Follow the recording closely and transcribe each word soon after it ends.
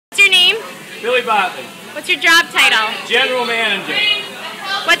Billy Bartley. What's your job title? General Manager.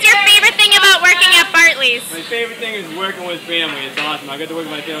 What's your favorite thing about working at Bartley's? My favorite thing is working with family. It's awesome. I got to work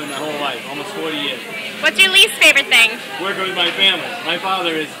with my family my whole life, almost 40 years. What's your least favorite thing? Working with my family. My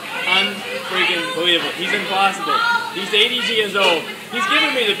father is unfreaking believable. He's impossible. He's 80 years old. He's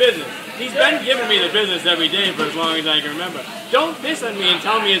giving me the business. He's been giving me the business every day for as long as I can remember. Don't piss on me and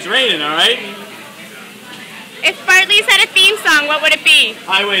tell me it's raining, all right? If Bartley's had a theme song, what would it be?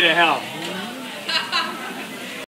 Highway to Hell.